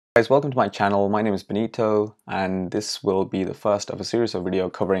Guys, welcome to my channel. My name is Benito, and this will be the first of a series of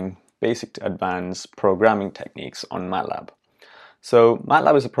videos covering basic to advanced programming techniques on Matlab. So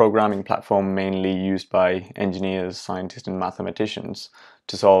Matlab is a programming platform mainly used by engineers, scientists, and mathematicians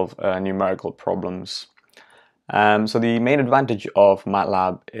to solve numerical problems. So the main advantage of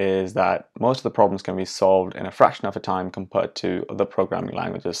Matlab is that most of the problems can be solved in a fraction of a time compared to other programming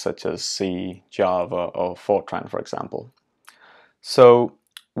languages such as C, Java, or Fortran, for example. So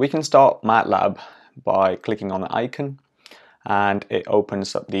we can start Matlab by clicking on the icon and it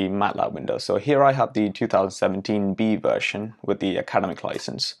opens up the Matlab window. So here I have the 2017 B version with the academic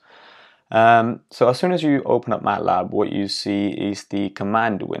license. So as soon as you open up Matlab, what you see is the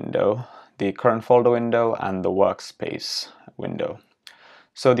command window, the current folder window, and the workspace window.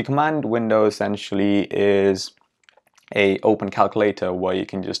 So the command window essentially is an open calculator where you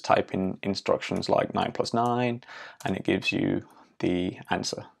can just type in instructions like 9 plus 9 and it gives you the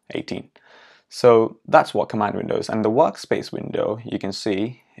answer, 18. So that's what command window is. And the workspace window, you can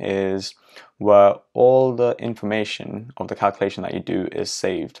see, is where all the information of the calculation that you do is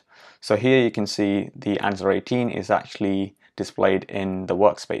saved. So here you can see the answer 18 is actually displayed in the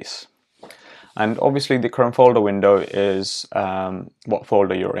workspace. And obviously the current folder window is what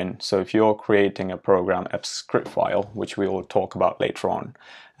folder you're in. So if you're creating a program, a script file, which we will talk about later on,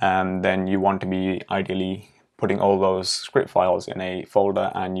 then you want to be ideally putting all those script files in a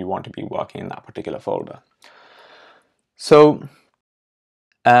folder and you want to be working in that particular folder. So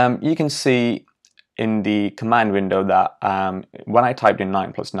you can see in the command window that when I typed in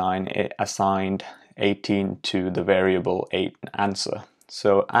 9 plus 9, it assigned 18 to the variable 8 answer.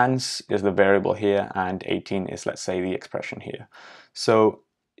 So ans is the variable here and 18 is, let's say, the expression here. So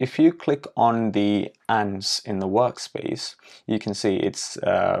if you click on the ans in the workspace, you can see it's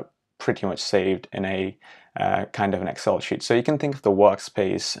pretty much saved in a kind of an Excel sheet. So you can think of the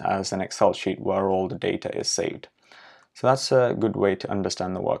workspace as an Excel sheet where all the data is saved. So that's a good way to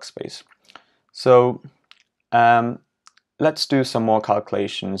understand the workspace. So let's do some more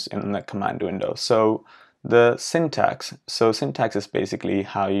calculations in the command window. So the syntax, syntax is basically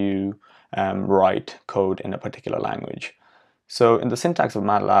how you write code in a particular language. So in the syntax of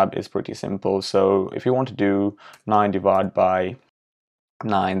Matlab is pretty simple. So if you want to do 9 divided by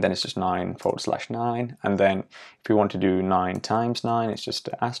 9, then it's just 9/9, and then if you want to do 9 times 9, it's just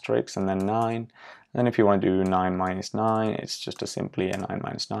an asterisk and then 9, and then if you want to do 9 minus 9, it's just simply a 9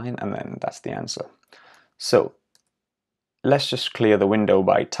 minus 9, and then that's the answer. So let's just clear the window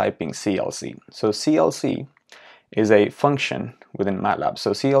by typing CLC. So CLC is a function within Matlab.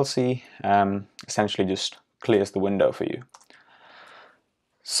 So CLC essentially just clears the window for you.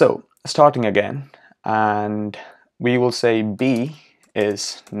 So starting again, and we will say B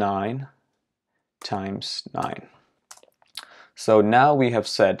is 9 times 9. So now we have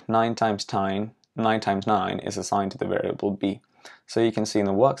said 9 times 9 is assigned to the variable b. So you can see in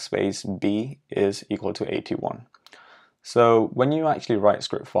the workspace b is equal to 81. So when you actually write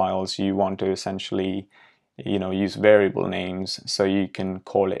script files, you want to essentially use variable names so you can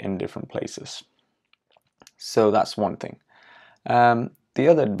call it in different places. So that's one thing. The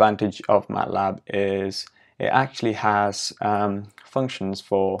other advantage of Matlab is it actually has functions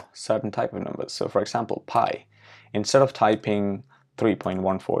for certain type of numbers. So for example, pi, instead of typing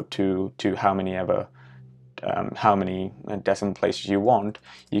 3.142 to how many decimal places you want,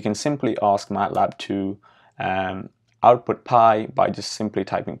 you can simply ask Matlab to output pi by just simply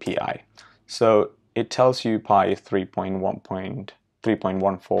typing pi. So it tells you pi is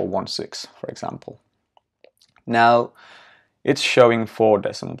 3.1416, for example. Now it's showing 4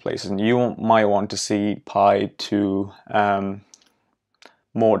 decimal places, and you might want to see pi to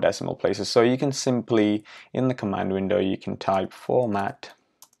more decimal places. So you can simply, in the command window, you can type format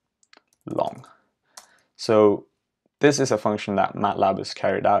long. So this is a function that Matlab has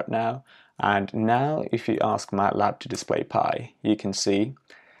carried out now, and now if you ask Matlab to display pi, you can see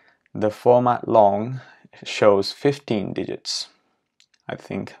the format long shows 15 digits. I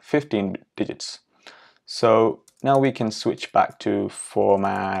think 15 digits. So now we can switch back to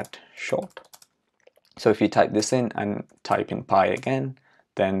format short. So if you type this in and type in pi again,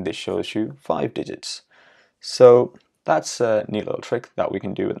 then this shows you 5 digits. So that's a neat little trick that we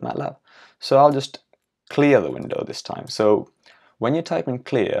can do with Matlab. So I'll just clear the window this time. So when you type in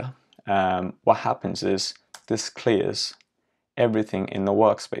clear, what happens is this clears everything in the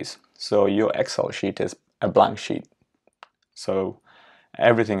workspace. So your Excel sheet is a blank sheet. So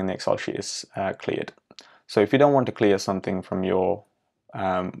everything in the Excel sheet is cleared. So if you don't want to clear something from your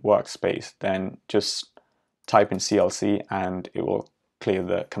workspace, then just type in CLC and it will clear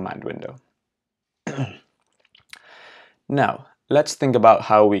the command window. Now, let's think about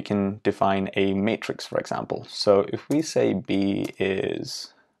how we can define a matrix, for example. So if we say B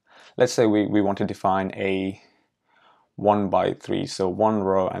is, let's say we want to define a 1 by 3, so 1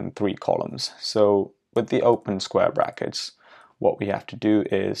 row and 3 columns. So with the open square brackets, what we have to do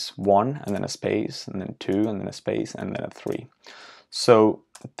is 1 and then a space, and then 2 and then a space, and then a 3. So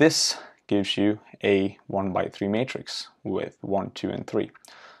this gives you a 1 by 3 matrix with 1, 2, and 3.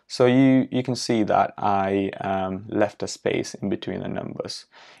 So you can see that I left a space in between the numbers.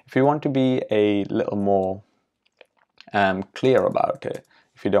 If you want to be a little more clear about it,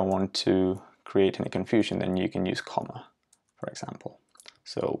 if you don't want to create any confusion, then you can use comma, for example.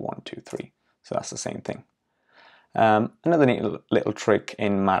 So 1, 2, 3. So that's the same thing. Another neat little trick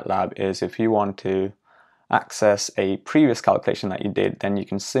in Matlab is if you want to access a previous calculation that you did, then you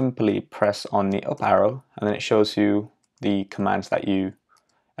can simply press on the up arrow and then it shows you the commands that you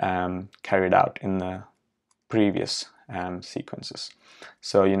carried out in the previous sequences.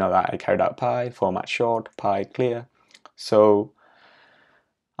 So you know that I carried out pi, format short, pi clear. So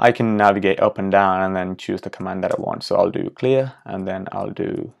I can navigate up and down and then choose the command that I want. So I'll do clear and then I'll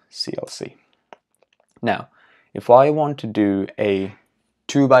do CLC. Now, if I want to do a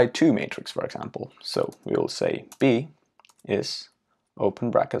 2 by 2 matrix, for example, so we will say B is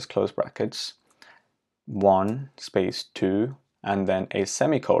open brackets, close brackets, 1 space 2 and then a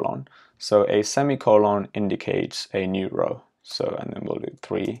semicolon. So a semicolon indicates a new row. So and then we'll do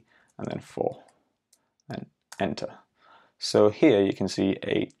 3 and then 4 and enter. So here you can see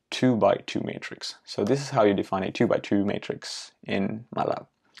a 2 by 2 matrix. So this is how you define a 2 by 2 matrix in Matlab.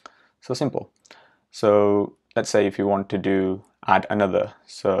 So simple. So let's say if you want to add another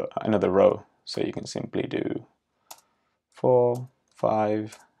row, so you can simply do 4,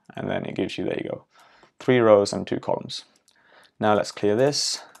 5, and then it gives you, there you go, 3 rows and 2 columns. Now let's clear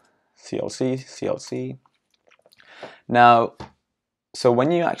this, CLC, CLC. Now, so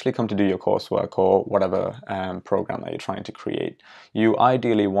when you actually come to do your coursework or whatever program that you're trying to create, you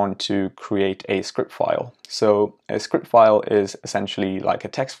ideally want to create a script file. So a script file is essentially like a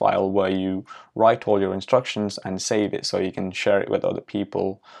text file where you write all your instructions and save it so you can share it with other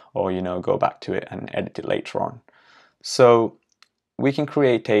people or, you know, go back to it and edit it later on. So we can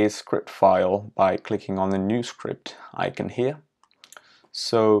create a script file by clicking on the new script icon here.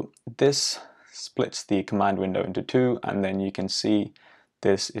 So this splits the command window into 2 and then you can see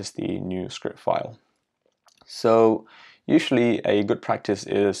this is the new script file. So usually a good practice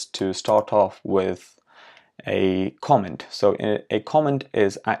is to start off with a comment. So a comment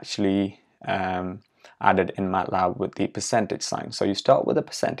is actually added in Matlab with the percentage sign. So you start with a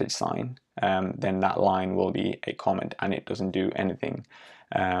percentage sign, then that line will be a comment and it doesn't do anything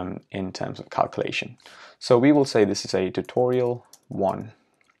in terms of calculation. So we will say this is a tutorial 1.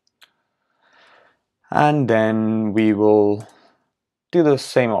 And then we will do the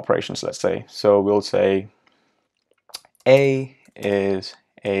same operations, let's say. So we'll say A is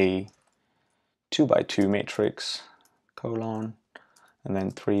a 2 by 2 matrix, colon, and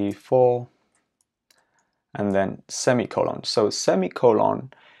then 3, 4, and then semicolon. So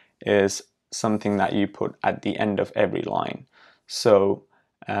semicolon is something that you put at the end of every line. So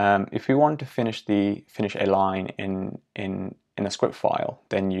if you want to finish a line in a script file,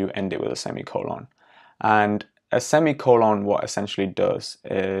 then you end it with a semicolon. And a semicolon, what essentially does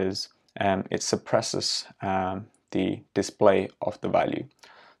is it suppresses the display of the value.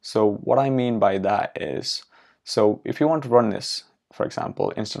 So what I mean by that is, so if you want to run this, for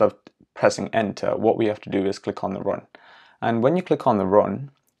example, instead of pressing enter, what we have to do is click on the run. And when you click on the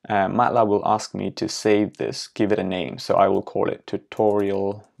run, Matlab will ask me to save this, give it a name. So I will call it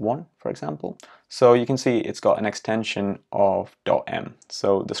tutorial 1, for example. So you can see it's got an extension of .m.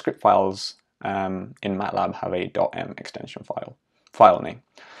 So the script files in Matlab have a .m extension file name.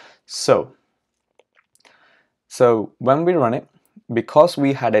 So when we run it, because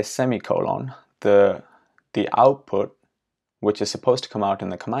we had a semicolon, the output, which is supposed to come out in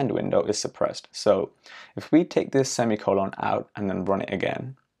the command window, is suppressed. So if we take this semicolon out and then run it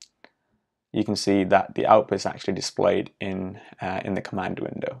again, you can see that the output is actually displayed in the command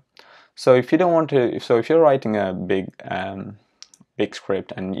window. So if you don't want to, if you're writing a big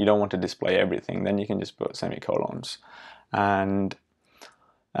script and you don't want to display everything, then you can just put semicolons. And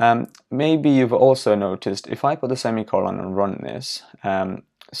maybe you've also noticed if I put the semicolon and run this,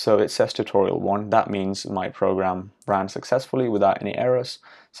 so it says tutorial 1, that means my program ran successfully without any errors.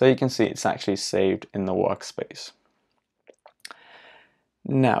 So you can see it's actually saved in the workspace.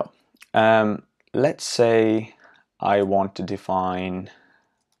 Now, let's say I want to define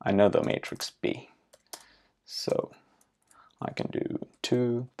another matrix B. So I can do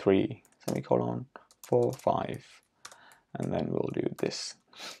 2, 3, semicolon, 4, 5, and then we'll do this.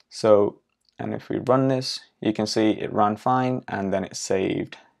 So, and if we run this, you can see it ran fine, and then it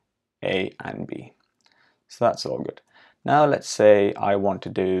saved A and B. So that's all good. Now let's say I want to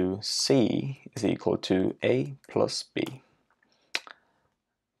do C is equal to A plus B.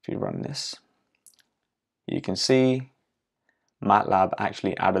 If you run this, you can see MATLAB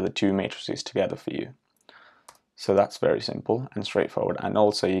actually added the two matrices together for you. So that's very simple and straightforward. And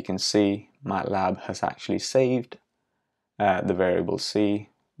also you can see MATLAB has actually saved the variable C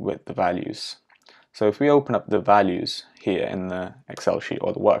with the values. So if we open up the values here in the Excel sheet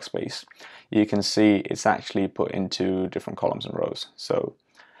or the workspace, you can see it's actually put into different columns and rows. So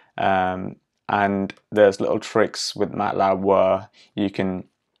and there's little tricks with MATLAB where you can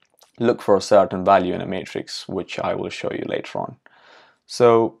look for a certain value in a matrix, which I will show you later on.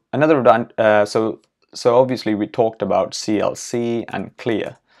 So so obviously we talked about CLC and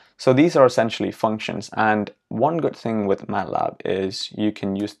clear. So these are essentially functions, and one good thing with MATLAB is you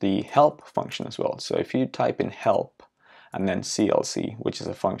can use the help function as well. So if you type in help and then CLC, which is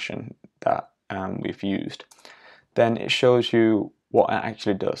a function that we've used, then it shows you what it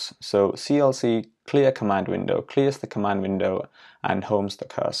actually does. So CLC, clear command window, clears the command window and homes the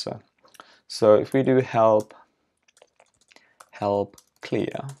cursor. So if we do help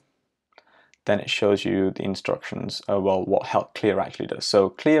clear, then it shows you the instructions, well, what help clear actually does. So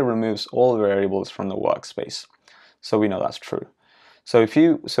clear removes all variables from the workspace. So we know that's true.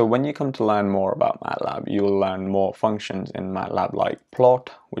 So when you come to learn more about MATLAB, you will learn more functions in MATLAB like plot,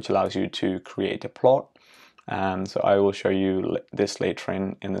 which allows you to create a plot. So I will show you this later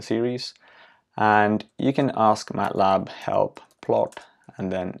in the series. And you can ask MATLAB help plot,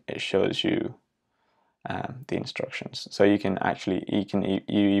 and then it shows you the instructions. So you can actually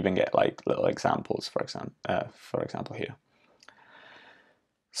you even get like little examples, for example here.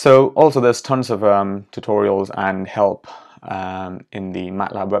 So also there's tons of tutorials and help in the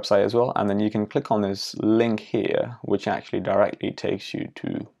MATLAB website as well, and then you can click on this link here, which actually directly takes you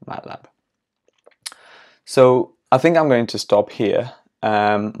to MATLAB. So I think I'm going to stop here.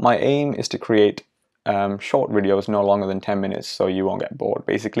 My aim is to create short videos no longer than 10 minutes, so you won't get bored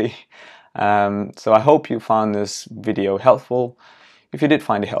basically. So I hope you found this video helpful. If you did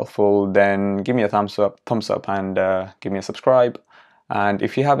find it helpful, then give me a thumbs up and give me a subscribe. And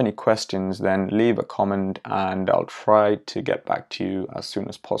if you have any questions, then leave a comment and I'll try to get back to you as soon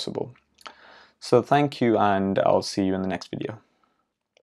as possible. So thank you, and I'll see you in the next video.